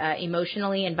think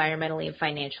emotionally, environmentally, and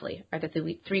financially are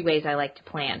the three ways I like to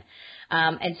plan.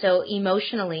 And so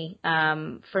emotionally,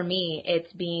 for me,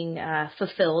 it's being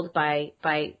fulfilled by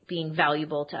being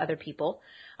valuable to other people.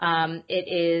 It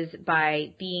is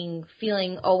by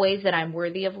feeling always that I'm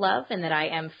worthy of love and that I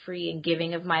am free and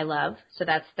giving of my love. So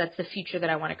that's the future that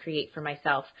I want to create for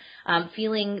myself.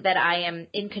 Feeling that I am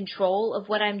in control of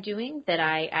what I'm doing, that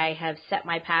I have set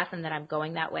my path and that I'm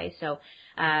going that way. So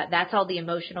that's all the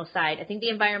emotional side. I think the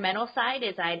environmental side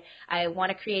is I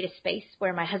want to create a space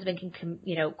where my husband can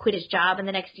quit his job in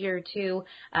the next year or two,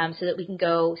 so that we can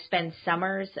go spend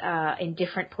summers in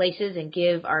different places and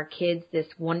give our kids this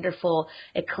wonderful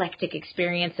eclectic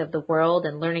experience of the world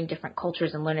and learning different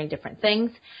cultures and learning different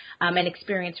things. An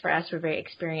experience for us, we're very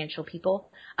experiential people.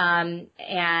 And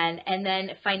then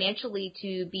financially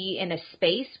to be in a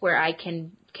space where I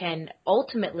can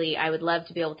ultimately, I would love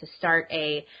to be able to start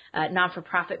a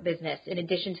non-for-profit business in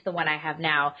addition to the one I have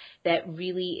now that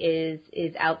really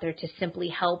is out there to simply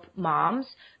help moms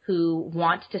who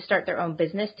want to start their own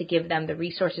business, to give them the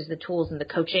resources, the tools, and the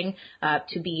coaching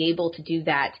to be able to do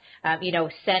that.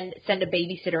 Send a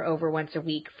babysitter over once a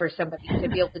week for somebody to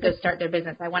be able to go start their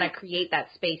business. I want to create that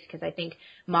space because I think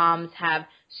moms have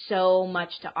so much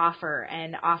to offer,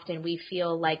 and often we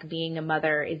feel like being a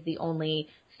mother is the only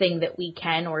thing that we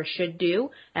can or should do,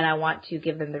 and I want to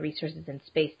give them the resources and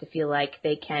space to feel like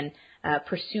they can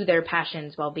pursue their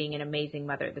passions while being an amazing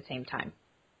mother at the same time.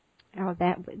 Oh,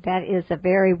 that is a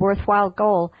very worthwhile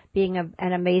goal, being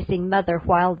an amazing mother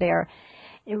while they're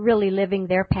really living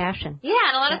their passion. Yeah,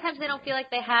 and a lot of times they don't feel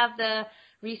like they have the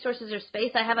resources or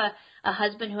space. I have a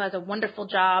husband who has a wonderful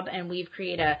job, and we've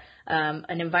created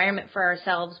an environment for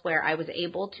ourselves where I was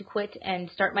able to quit and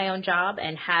start my own job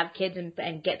and have kids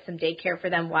and get some daycare for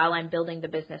them while I'm building the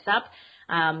business up.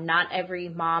 Not every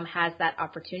mom has that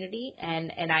opportunity,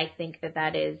 and I think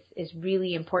that is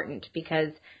really important because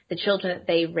the children that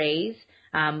they raise,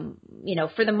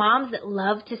 for the moms that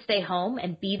love to stay home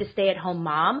and be the stay-at-home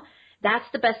mom, that's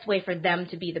the best way for them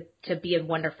to be a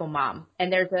wonderful mom.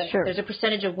 And there's a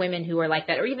percentage of women who are like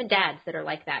that, or even dads that are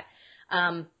like that.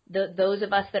 Those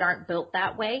of us that aren't built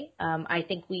that way, I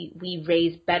think we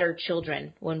raise better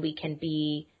children when we can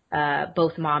be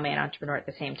both mom and entrepreneur at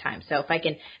the same time. So if I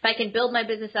can build my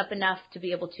business up enough to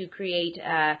be able to create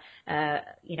a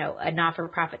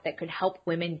not-for-profit that could help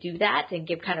women do that and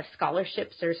give kind of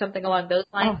scholarships or something along those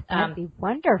lines. Oh, that'd be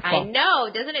wonderful. I know,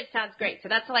 doesn't it? Sounds great. So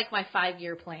that's like my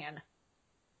 5-year plan.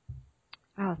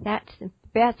 Oh,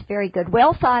 that's very good.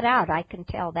 Well thought out, I can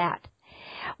tell that.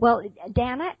 Well,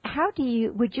 Dana,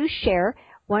 would you share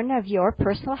one of your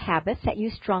personal habits that you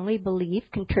strongly believe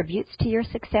contributes to your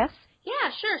success?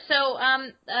 Yeah, sure. So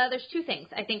there's two things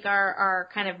I think are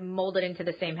kind of molded into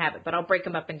the same habit, but I'll break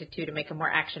them up into two to make them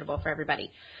more actionable for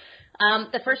everybody.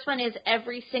 The first one is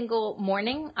every single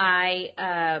morning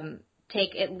I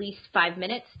take at least 5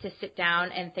 minutes to sit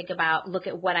down and look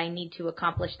at what I need to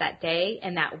accomplish that day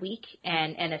and that week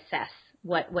and assess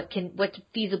what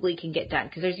feasibly can get done.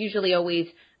 Because there's usually always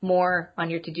more on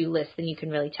your to-do list than you can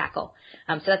really tackle.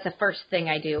 So that's the first thing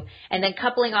I do. And then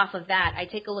coupling off of that, I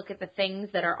take a look at the things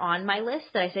that are on my list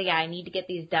that I say, yeah, I need to get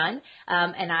these done.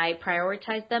 And I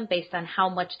prioritize them based on how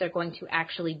much they're going to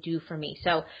actually do for me.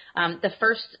 So the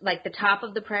first, like the top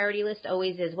of the priority list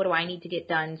always is, what do I need to get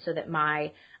done so that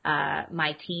my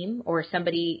team or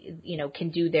somebody, can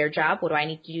do their job? What do I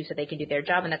need to do so they can do their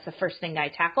job? And that's the first thing I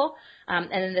tackle.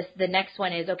 And then the next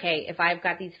one is, okay, if I've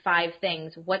got these 5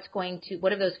 things,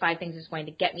 what of those 5 things is going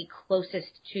to get me closest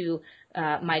to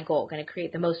my goal, going to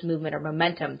create the most movement or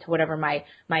momentum to whatever my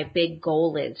big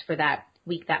goal is for that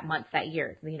week, that month, that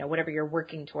year, whatever you're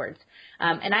working towards.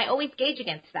 And I always gauge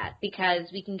against that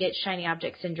because we can get shiny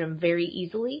object syndrome very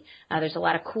easily. There's a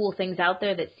lot of cool things out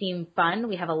there that seem fun.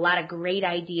 We have a lot of great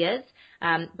ideas,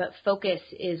 but focus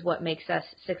is what makes us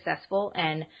successful.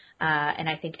 And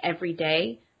I think every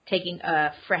day taking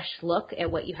a fresh look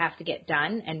at what you have to get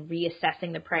done and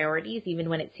reassessing the priorities, even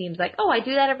when it seems like, oh, I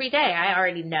do that every day. I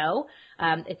already know.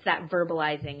 It's that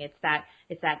verbalizing. It's that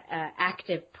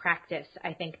active practice,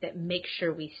 I think, that makes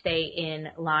sure we stay in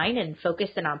line and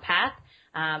focused and on path.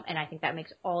 And I think that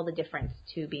makes all the difference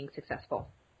to being successful.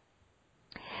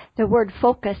 The word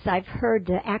focus, I've heard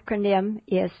the acronym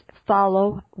is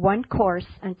follow one course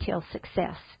until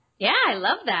success. Yeah, I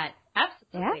love that.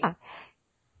 Absolutely. Yeah.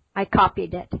 I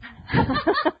copied it.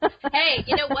 Hey,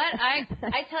 you know what? I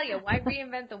tell you, why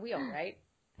reinvent the wheel, right?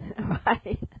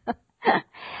 Right.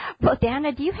 Well,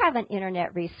 Dana, do you have an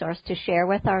internet resource to share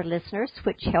with our listeners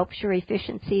which helps your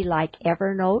efficiency like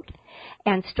Evernote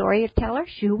and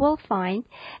Storytellers? You will find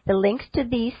the links to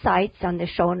these sites on the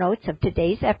show notes of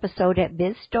today's episode at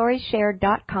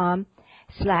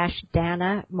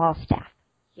bizstoryshared.com/Dana Malstaff.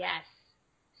 Yes.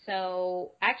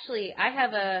 So actually, I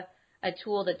have a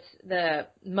tool that's the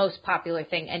most popular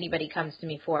thing anybody comes to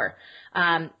me for.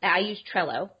 I use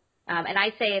Trello. And I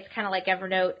say it's kind of like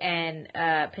Evernote and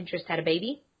Pinterest had a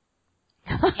baby.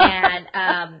 And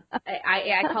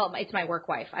I call it, it's my work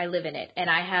wife. I live in it. And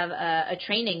I have a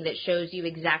training that shows you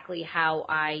exactly how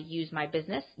I use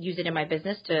it in my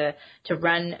business to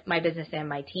run my business and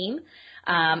my team.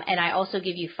 And I also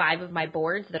give you 5 of my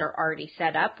boards that are already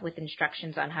set up with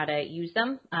instructions on how to use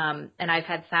them. And I've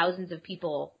had thousands of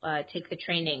people take the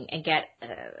training and get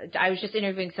I was just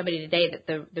interviewing somebody today that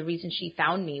the reason she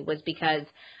found me was because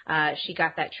she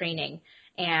got that training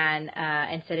and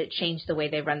said it changed the way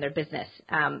they run their business.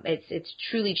 It's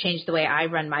truly changed the way I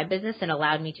run my business and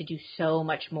allowed me to do so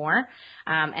much more.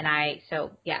 I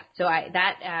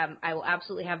will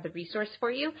absolutely have the resource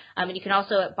for you. And you can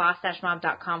also at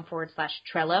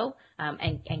boss-mom.com/Trello,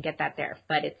 and get that there.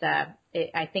 But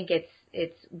I think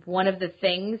it's one of the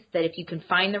things that if you can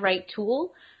find the right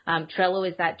tool, Trello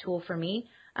is that tool for me.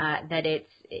 That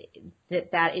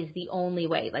is the only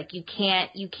way. Like you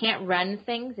can't run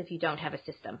things if you don't have a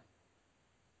system.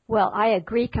 Well, I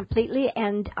agree completely,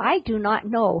 and I do not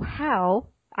know how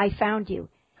I found you,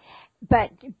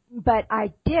 but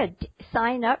I did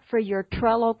sign up for your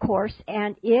Trello course,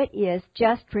 and it is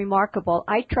just remarkable.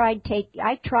 I tried it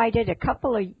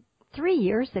 3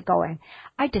 years ago, and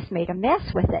I just made a mess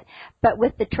with it. But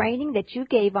with the training that you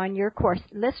gave on your course,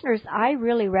 listeners, I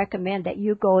really recommend that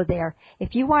you go there.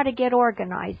 If you want to get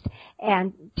organized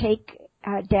and take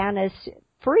Dana's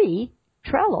free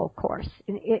Trello course,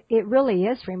 it really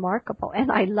is remarkable,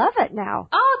 and I love it now.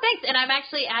 Oh, thanks. And I'm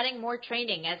actually adding more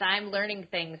training as I'm learning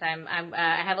things.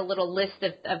 I have a little list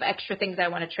of extra things I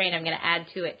want to train. I'm going to add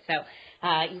to it. So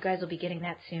you guys will be getting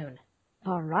that soon.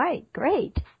 All right,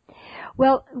 great.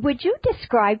 Well, would you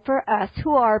describe for us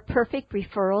who are perfect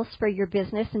referrals for your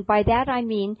business? And by that I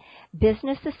mean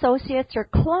business associates or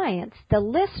clients the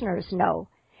listeners know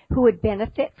who would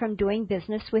benefit from doing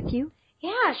business with you?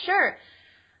 Yeah, sure.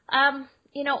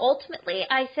 Ultimately,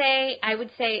 I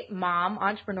would say mom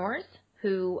entrepreneurs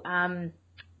who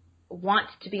want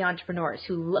to be entrepreneurs,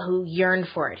 who yearn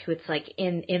for it, who it's like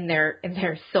in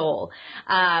their soul.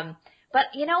 But,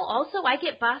 also I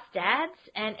get boss dads.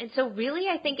 And so really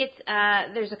I think it's,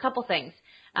 there's a couple things.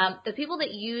 The people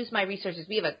that use my resources,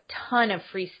 we have a ton of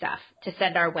free stuff to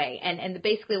send our way. And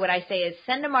basically what I say is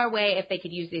send them our way if they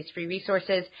could use these free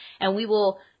resources, and we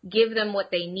will give them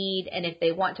what they need. And if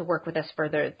they want to work with us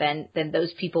further, then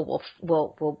those people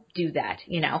will do that.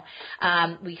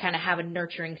 We kind of have a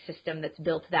nurturing system that's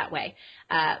built that way.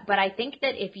 But I think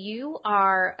that if you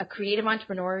are a creative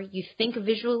entrepreneur, you think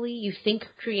visually, you think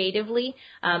creatively,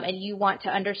 and you want to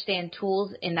understand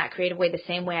tools in that creative way, the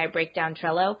same way I break down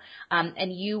Trello,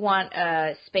 and you want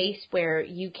a space where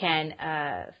you can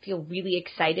feel really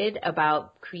excited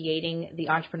about creating the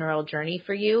entrepreneurial journey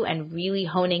for you and really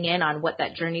honing in on what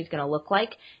that journey is going to look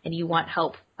like, and you want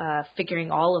help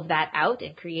figuring all of that out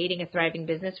and creating a thriving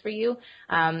business for you,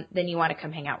 then you want to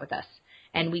come hang out with us.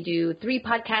 And we do 3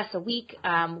 podcasts a week,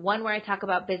 one where I talk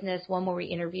about business, one where we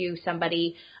interview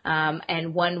somebody,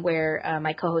 and one where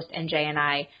my co-host NJ and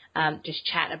I just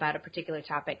chat about a particular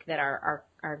topic that our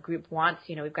group wants.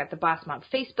 You know, we've got the Boss Mom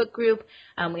Facebook group.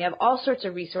 We have all sorts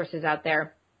of resources out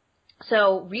there.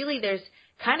 So really there's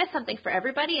kind of something for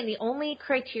everybody, and the only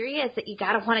criteria is that you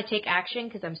got to want to take action,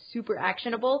 because I'm super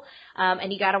actionable,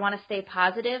 and you got to want to stay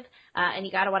positive, and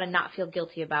you got to want to not feel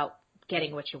guilty about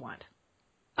getting what you want.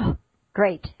 Oh,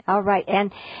 great. All right.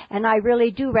 And I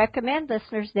really do recommend,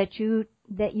 listeners, that you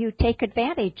take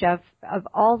advantage of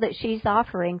all that she's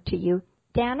offering to you.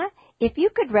 Dana, if you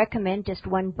could recommend just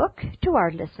one book to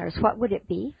our listeners, what would it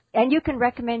be? And you can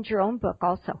recommend your own book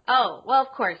also. Oh, well, of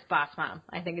course, Boss Mom,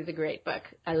 I think is a great book.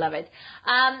 I love it.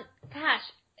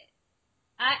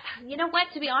 You know what,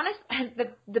 to be honest,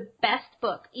 the best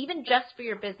book, even just for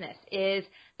your business, is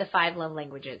The 5 Love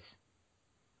Languages.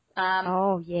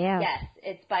 Oh, yeah. Yes,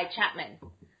 it's by Chapman,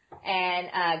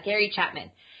 and Gary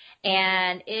Chapman.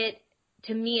 And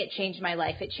to me, it changed my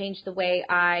life. It changed the way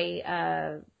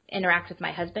I interact with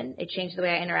my husband. It changed the way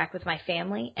I interact with my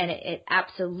family, and it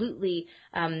absolutely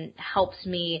helps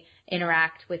me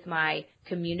interact with my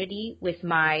community, with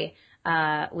my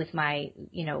my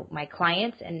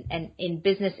clients, and in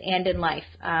business and in life.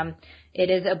 It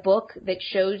is a book that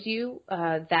shows you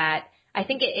that I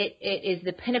think it is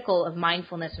the pinnacle of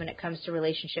mindfulness when it comes to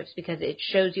relationships, because it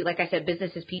shows you, like I said,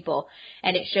 business is people,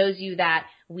 and it shows you that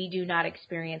we do not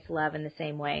experience love in the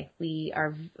same way. We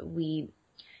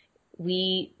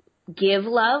give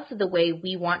love the way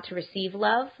we want to receive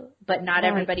love, but not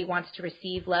everybody wants to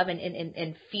receive love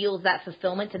and feels that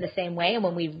fulfillment in the same way. And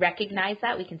when we recognize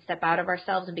that, we can step out of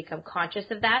ourselves and become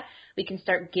conscious of that. We can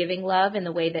start giving love in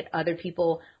the way that other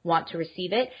people want to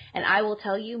receive it. And I will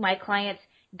tell you, my clients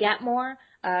get more,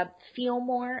 feel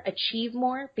more, achieve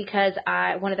more, because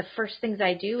one of the first things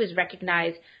I do is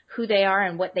recognize who they are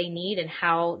and what they need and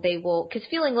how they will, because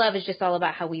feeling love is just all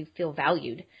about how we feel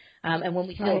valued. And when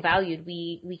we feel valued,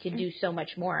 we can do so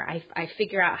much more. I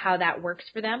figure out how that works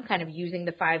for them, kind of using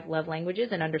the 5 love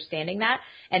languages and understanding that.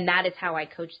 And that is how I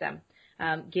coach them,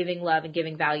 giving love and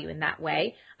giving value in that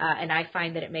way. And I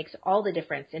find that it makes all the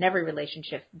difference in every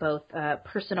relationship, both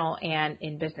personal and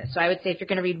in business. So I would say if you're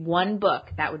going to read one book,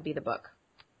 that would be the book.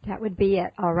 That would be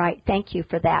it. All right. Thank you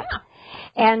for that. Yeah.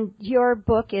 And your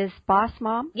book is Boss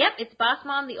Mom? Yep. It's Boss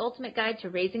Mom, The Ultimate Guide to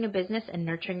Raising a Business and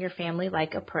Nurturing Your Family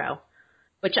Like a Pro.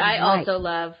 Which I also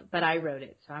love, but I wrote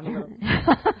it, so I'm a little.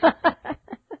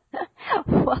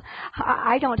 Well,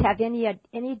 I don't have any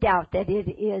doubt that it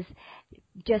is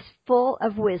just full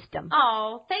of wisdom.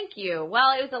 Oh, thank you.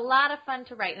 Well, it was a lot of fun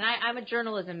to write, and I'm a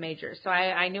journalism major, so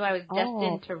I knew I was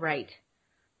destined to write.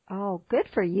 Oh, good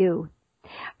for you.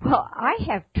 Well, I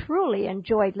have truly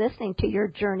enjoyed listening to your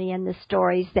journey and the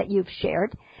stories that you've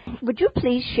shared. Would you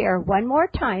please share one more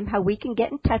time how we can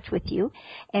get in touch with you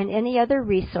and any other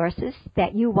resources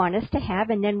that you want us to have,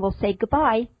 and then we'll say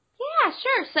goodbye. Yeah,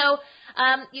 sure. So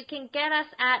you can get us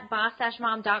at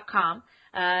boss-mom.com.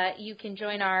 You can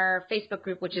join our Facebook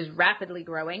group, which is rapidly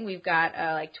growing. We've got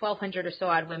like 1,200 or so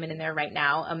odd women in there right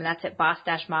now. That's at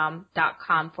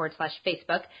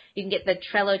boss-mom.com/Facebook. You can get the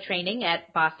Trello training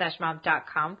at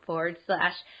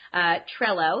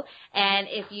boss-mom.com/Trello. And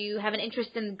if you have an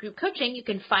interest in group coaching, you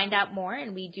can find out more,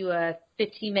 and we do a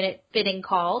 15-minute fitting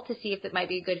call to see if it might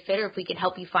be a good fit or if we can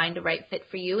help you find the right fit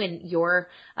for you in your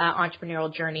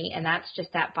entrepreneurial journey. And that's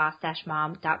just at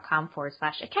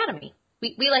boss-mom.com/academy.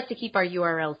 We like to keep our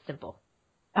URLs simple.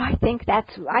 I think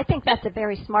that's a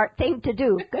very smart thing to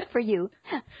do. Good for you.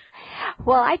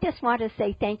 Well, I just want to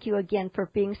say thank you again for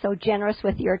being so generous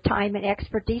with your time and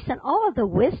expertise and all of the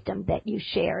wisdom that you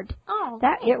shared. Oh,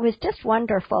 it was just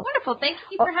wonderful. Wonderful. Thank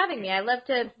you for having me. I love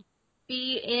to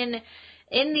be in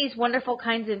these wonderful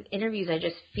kinds of interviews. I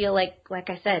just feel like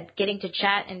I said, getting to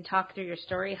chat and talk through your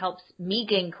story helps me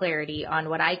gain clarity on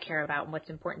what I care about and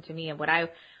what's important to me and what I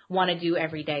want to do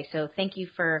every day. So thank you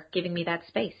for giving me that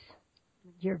space.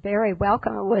 You're very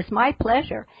welcome. It was my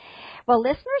pleasure. Well,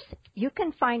 listeners, you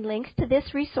can find links to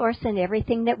this resource and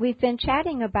everything that we've been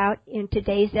chatting about in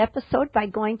today's episode by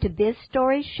going to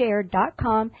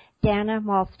bizstorieshared.com, Dana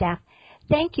Malstaff.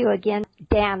 Thank you again,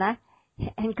 Dana,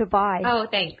 and goodbye. Oh,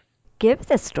 thanks. Give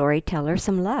the storyteller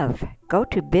some love. Go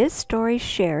to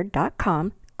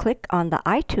bizstorieshared.com, click on the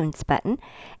iTunes button,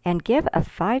 and give a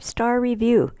 5-star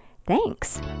review.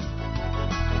 Thanks.